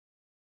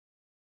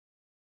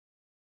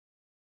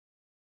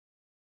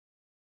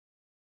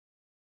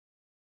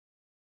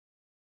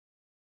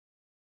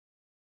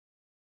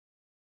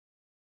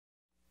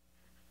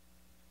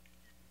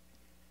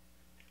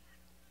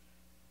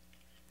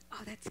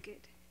Oh, that's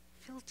good.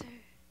 Filter,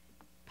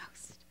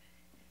 post.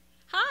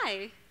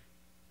 Hi.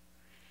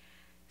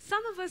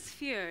 Some of us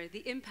fear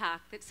the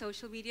impact that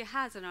social media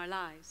has on our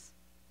lives.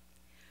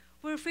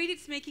 We're afraid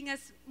it's making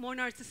us more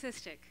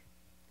narcissistic,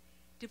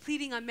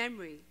 depleting our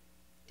memory,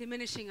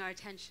 diminishing our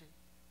attention.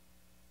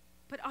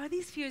 But are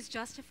these fears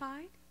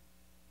justified?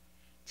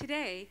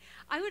 Today,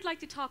 I would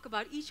like to talk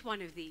about each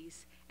one of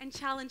these and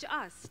challenge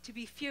us to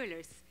be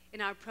fearless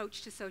in our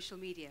approach to social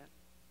media.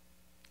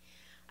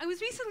 I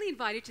was recently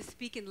invited to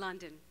speak in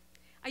London.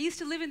 I used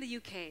to live in the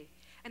UK,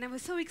 and I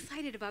was so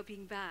excited about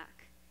being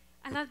back.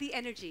 I love the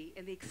energy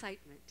and the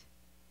excitement.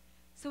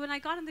 So when I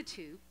got on the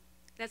tube,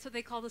 that's what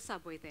they call the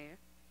subway there,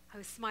 I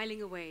was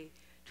smiling away,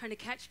 trying to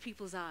catch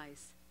people's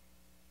eyes.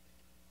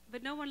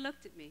 But no one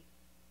looked at me.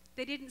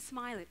 They didn't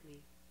smile at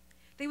me.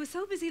 They were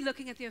so busy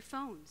looking at their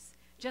phones,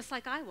 just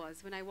like I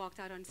was when I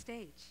walked out on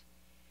stage.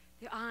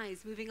 Their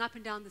eyes moving up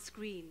and down the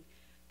screen,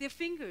 their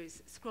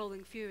fingers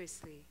scrolling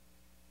furiously.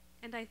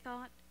 And I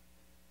thought,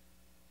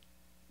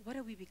 what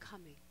are we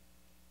becoming?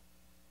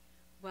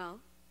 Well,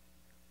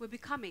 we're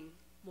becoming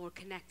more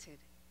connected.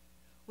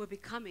 We're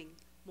becoming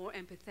more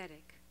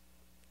empathetic.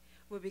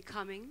 We're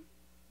becoming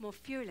more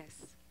fearless.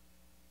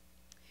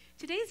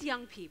 Today's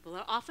young people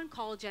are often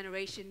called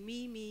Generation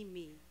Me, Me,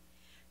 Me,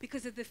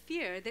 because of the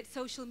fear that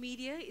social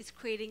media is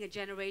creating a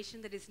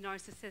generation that is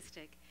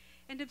narcissistic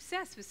and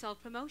obsessed with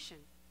self-promotion.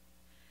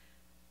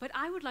 But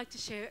I would like to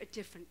share a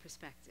different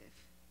perspective.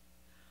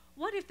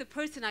 What if the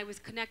person I was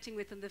connecting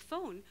with on the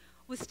phone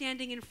was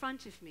standing in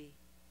front of me?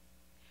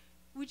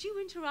 Would you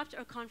interrupt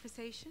our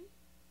conversation?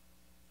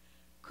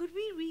 Could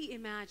we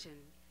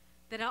reimagine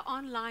that our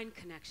online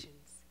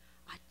connections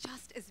are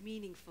just as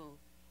meaningful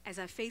as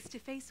our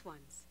face-to-face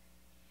ones,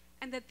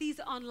 and that these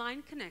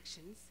online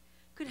connections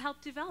could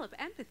help develop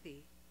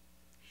empathy?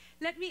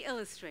 Let me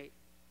illustrate.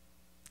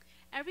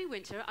 Every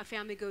winter, our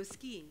family goes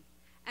skiing,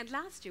 and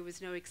last year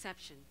was no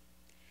exception.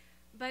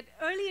 But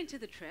early into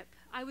the trip,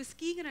 I was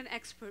skiing on an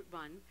expert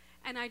run,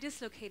 and I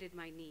dislocated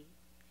my knee.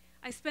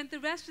 I spent the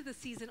rest of the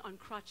season on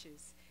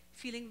crutches,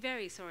 feeling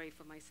very sorry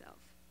for myself.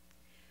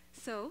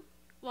 So,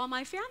 while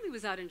my family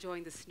was out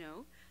enjoying the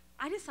snow,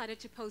 I decided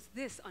to post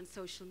this on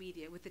social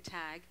media with the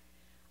tag,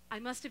 "I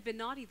must have been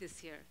naughty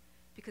this year,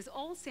 because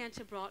all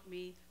Santa brought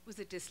me was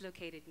a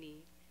dislocated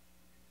knee."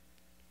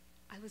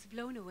 I was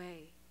blown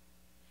away.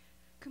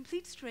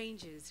 Complete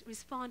strangers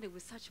responded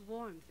with such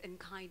warmth and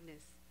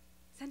kindness,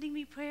 sending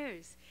me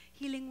prayers,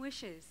 healing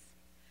wishes.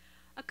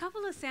 A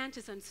couple of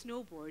Santas on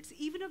snowboards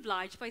even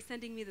obliged by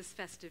sending me this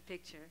festive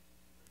picture.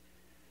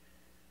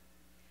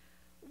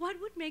 What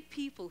would make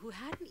people who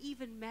hadn't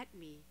even met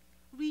me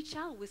reach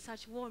out with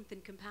such warmth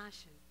and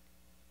compassion?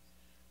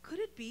 Could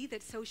it be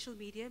that social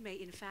media may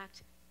in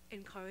fact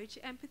encourage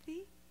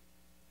empathy?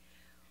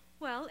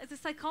 Well, as a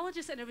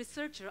psychologist and a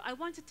researcher, I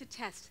wanted to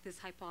test this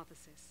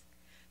hypothesis.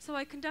 So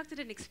I conducted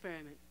an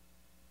experiment.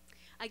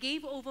 I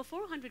gave over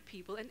 400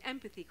 people an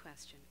empathy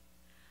question.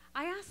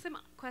 I asked them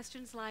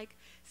questions like,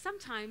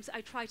 sometimes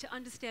I try to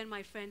understand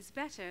my friends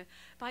better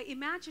by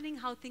imagining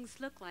how things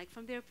look like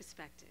from their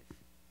perspective.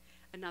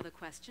 Another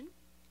question,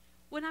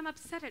 when I'm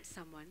upset at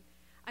someone,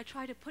 I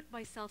try to put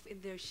myself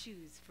in their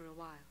shoes for a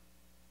while.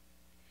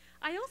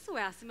 I also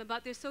asked them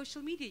about their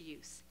social media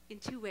use in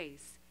two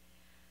ways.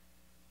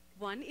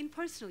 One, in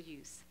personal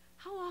use.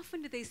 How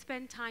often do they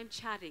spend time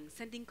chatting,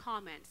 sending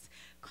comments,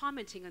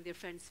 commenting on their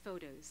friends'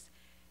 photos?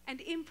 And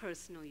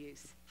impersonal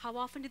use. How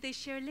often do they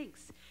share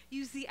links,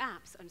 use the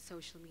apps on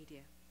social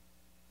media?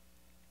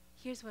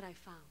 Here's what I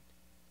found.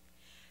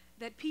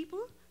 That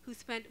people who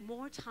spent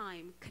more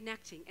time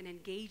connecting and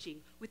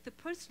engaging with the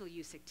personal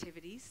use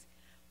activities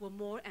were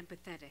more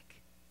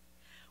empathetic.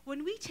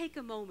 When we take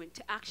a moment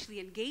to actually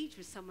engage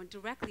with someone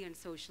directly on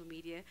social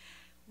media,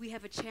 we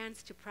have a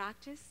chance to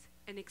practice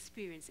and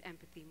experience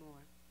empathy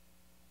more.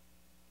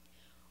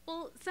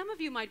 Well, some of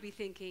you might be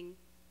thinking,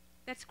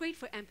 that's great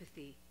for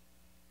empathy,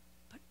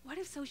 but what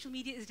if social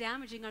media is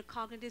damaging our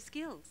cognitive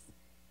skills?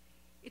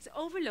 It's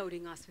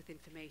overloading us with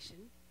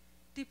information,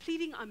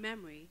 depleting our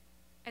memory,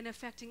 and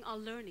affecting our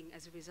learning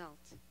as a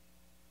result.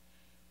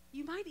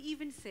 You might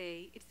even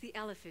say it's the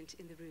elephant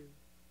in the room.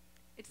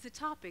 It's the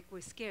topic we're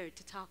scared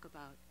to talk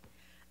about.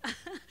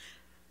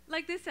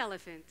 Like this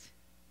elephant.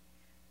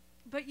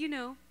 But you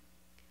know,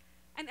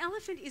 an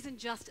elephant isn't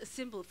just a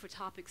symbol for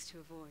topics to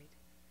avoid.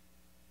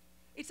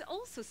 It's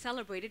also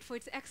celebrated for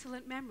its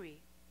excellent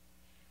memory.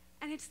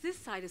 And it's this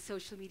side of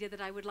social media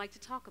that I would like to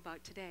talk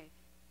about today.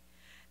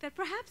 That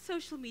perhaps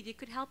social media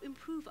could help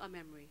improve our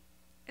memory,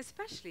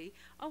 especially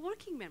our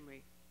working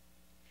memory.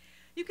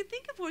 You can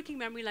think of working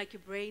memory like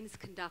your brain's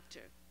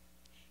conductor.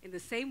 In the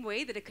same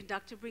way that a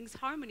conductor brings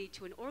harmony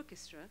to an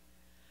orchestra,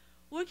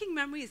 working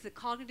memory is the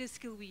cognitive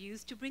skill we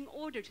use to bring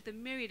order to the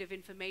myriad of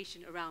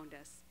information around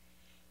us.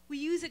 We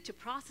use it to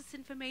process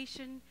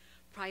information,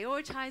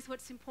 prioritize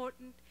what's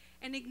important,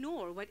 and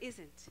ignore what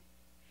isn't.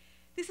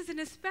 This is an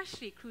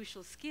especially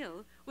crucial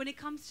skill when it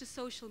comes to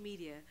social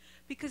media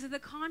because of the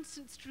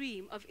constant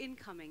stream of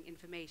incoming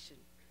information.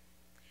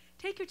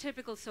 Take your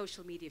typical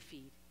social media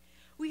feed.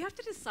 We have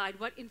to decide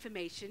what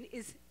information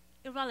is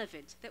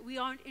irrelevant, that we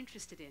aren't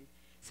interested in.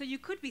 So you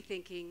could be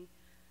thinking,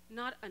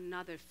 not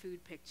another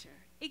food picture.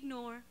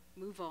 Ignore,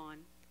 move on.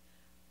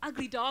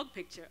 Ugly dog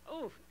picture.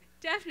 Oh,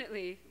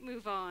 definitely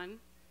move on.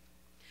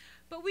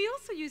 But we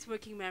also use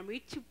working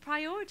memory to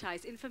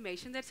prioritize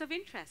information that's of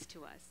interest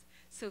to us.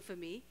 So for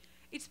me,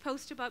 it's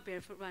posts about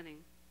barefoot running.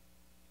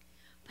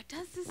 But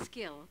does this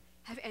skill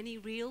have any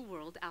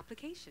real-world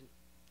application?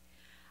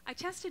 I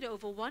tested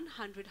over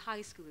 100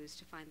 high schoolers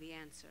to find the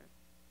answer.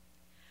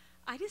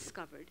 I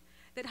discovered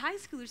that high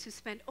schoolers who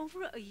spent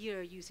over a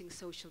year using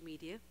social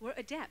media were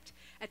adept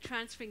at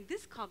transferring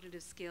this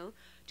cognitive skill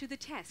to the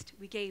test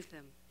we gave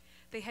them.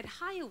 They had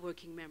higher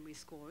working memory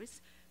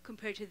scores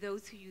compared to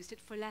those who used it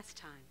for less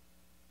time.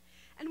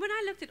 And when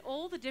I looked at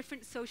all the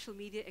different social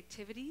media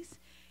activities,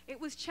 it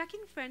was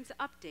checking friends'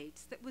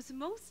 updates that was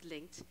most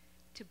linked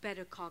to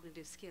better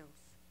cognitive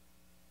skills.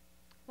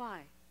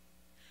 Why?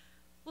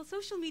 Well,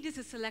 social media is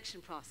a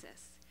selection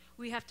process.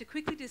 We have to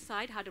quickly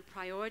decide how to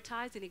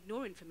prioritize and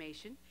ignore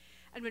information,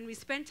 and when we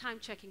spend time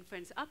checking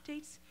friends'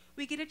 updates,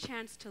 we get a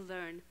chance to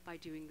learn by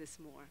doing this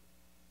more.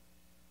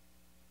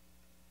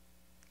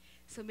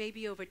 So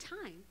maybe over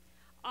time,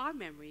 our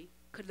memory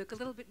could look a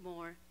little bit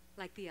more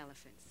like the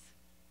elephant's.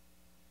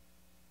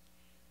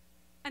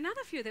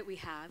 Another fear that we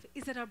have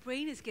is that our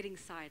brain is getting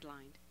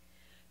sidelined,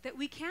 that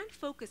we can't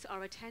focus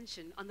our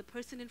attention on the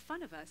person in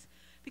front of us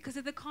because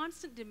of the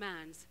constant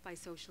demands by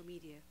social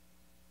media.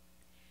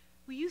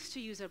 We used to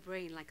use our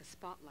brain like a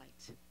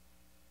spotlight,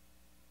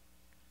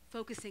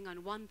 focusing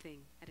on one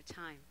thing at a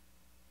time.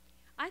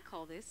 I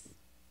call this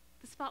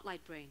the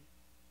spotlight brain.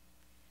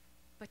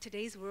 But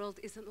today's world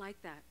isn't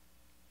like that.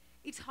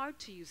 It's hard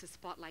to use a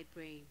spotlight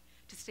brain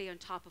to stay on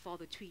top of all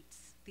the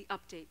tweets, the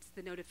updates,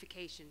 the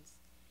notifications,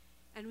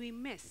 and we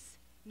miss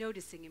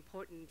noticing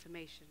important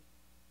information.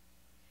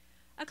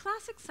 A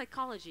classic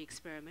psychology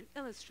experiment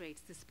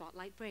illustrates the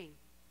spotlight brain.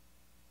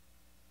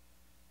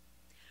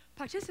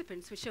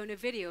 Participants were shown a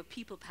video of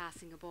people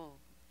passing a ball,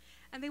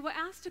 and they were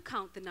asked to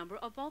count the number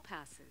of ball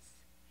passes.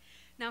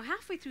 Now,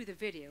 halfway through the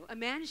video, a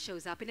man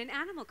shows up in an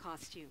animal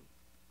costume.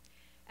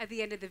 At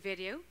the end of the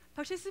video,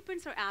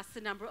 participants are asked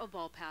the number of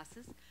ball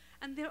passes,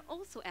 and they're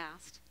also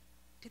asked,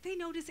 did they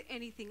notice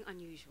anything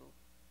unusual?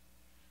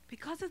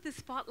 Because of the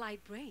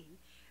spotlight brain,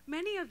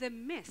 many of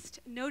them missed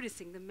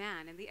noticing the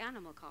man in the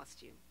animal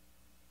costume.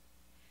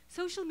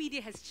 Social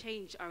media has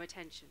changed our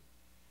attention.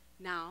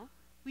 Now,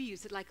 we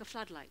use it like a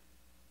floodlight.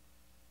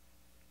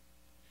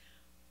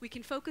 We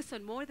can focus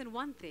on more than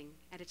one thing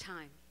at a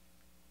time.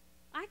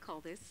 I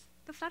call this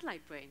the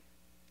floodlight brain.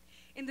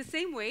 In the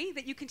same way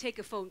that you can take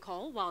a phone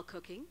call while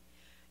cooking,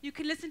 you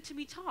can listen to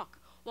me talk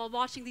while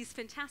watching these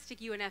fantastic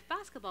UNF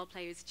basketball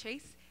players,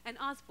 Chase and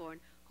Osborne,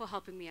 who are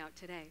helping me out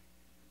today.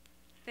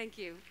 Thank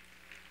you.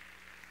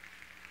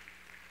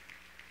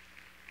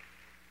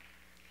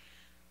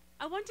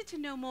 I wanted to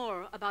know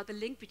more about the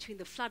link between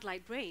the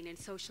floodlight brain and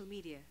social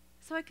media,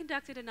 so I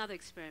conducted another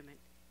experiment.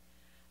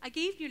 I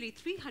gave nearly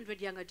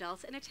 300 young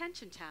adults an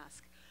attention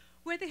task,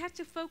 where they had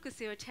to focus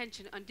their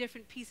attention on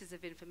different pieces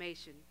of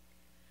information.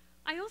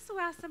 I also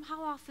asked them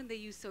how often they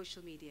use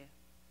social media.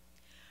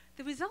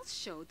 The results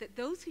showed that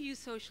those who use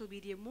social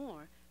media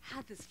more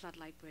had this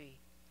floodlight brain,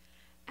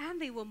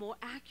 and they were more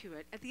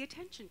accurate at the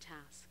attention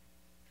task.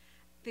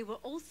 They were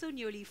also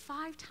nearly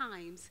 5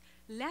 times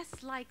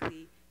less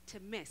likely to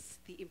miss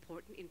the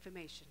important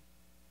information.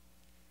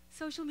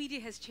 Social media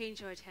has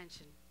changed our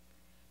attention,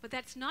 but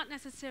that's not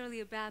necessarily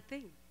a bad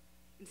thing.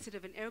 Instead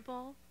of an air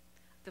ball,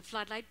 the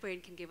floodlight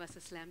brain can give us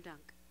a slam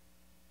dunk.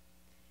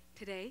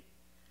 Today,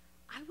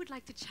 I would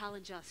like to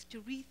challenge us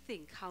to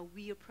rethink how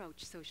we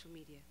approach social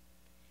media.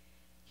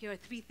 Here are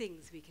 3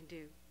 things we can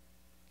do.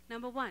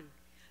 Number 1,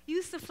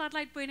 use the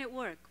floodlight brain at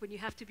work when you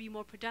have to be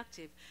more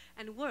productive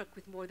and work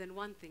with more than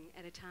one thing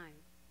at a time.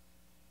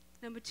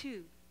 Number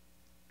 2,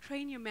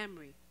 train your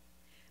memory.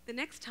 The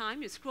next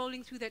time you're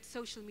scrolling through that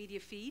social media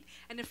feed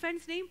and a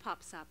friend's name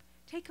pops up,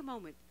 take a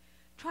moment.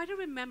 Try to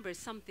remember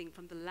something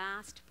from the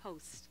last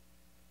post.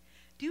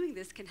 Doing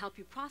this can help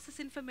you process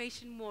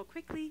information more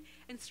quickly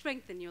and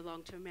strengthen your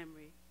long-term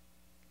memory.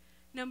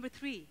 Number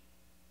 3,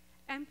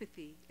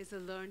 empathy is a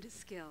learned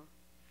skill,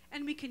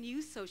 and we can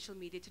use social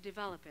media to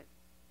develop it.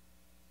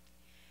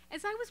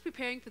 As I was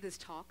preparing for this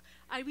talk,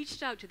 I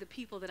reached out to the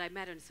people that I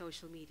met on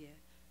social media,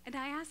 and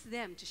I asked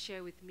them to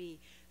share with me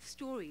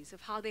stories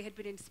of how they had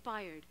been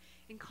inspired,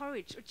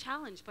 encouraged, or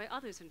challenged by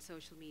others on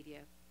social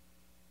media.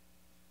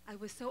 I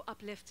was so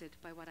uplifted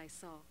by what I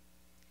saw.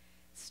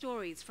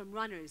 Stories from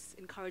runners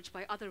encouraged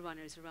by other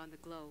runners around the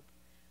globe,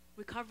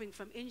 recovering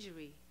from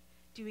injury,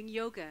 doing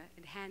yoga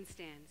and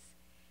handstands,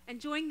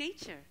 enjoying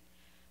nature,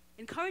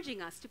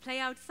 encouraging us to play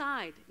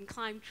outside and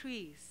climb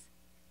trees,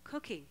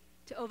 cooking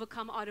to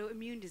overcome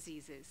autoimmune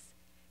diseases,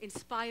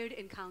 inspired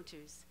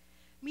encounters,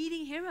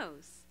 meeting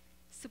heroes,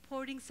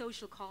 supporting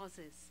social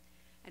causes,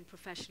 and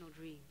professional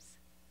dreams.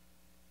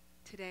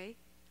 Today,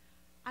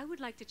 I would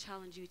like to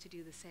challenge you to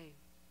do the same.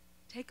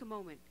 Take a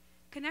moment,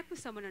 connect with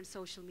someone on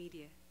social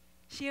media,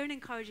 share an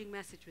encouraging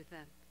message with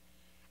them,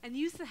 and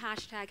use the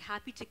hashtag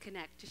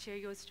 #HappyToConnect to share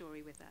your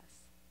story with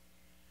us.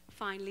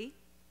 Finally,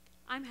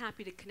 I'm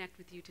happy to connect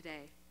with you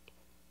today.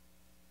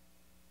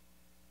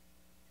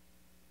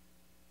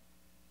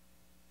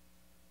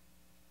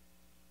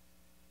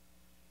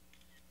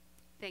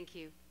 Thank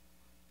you.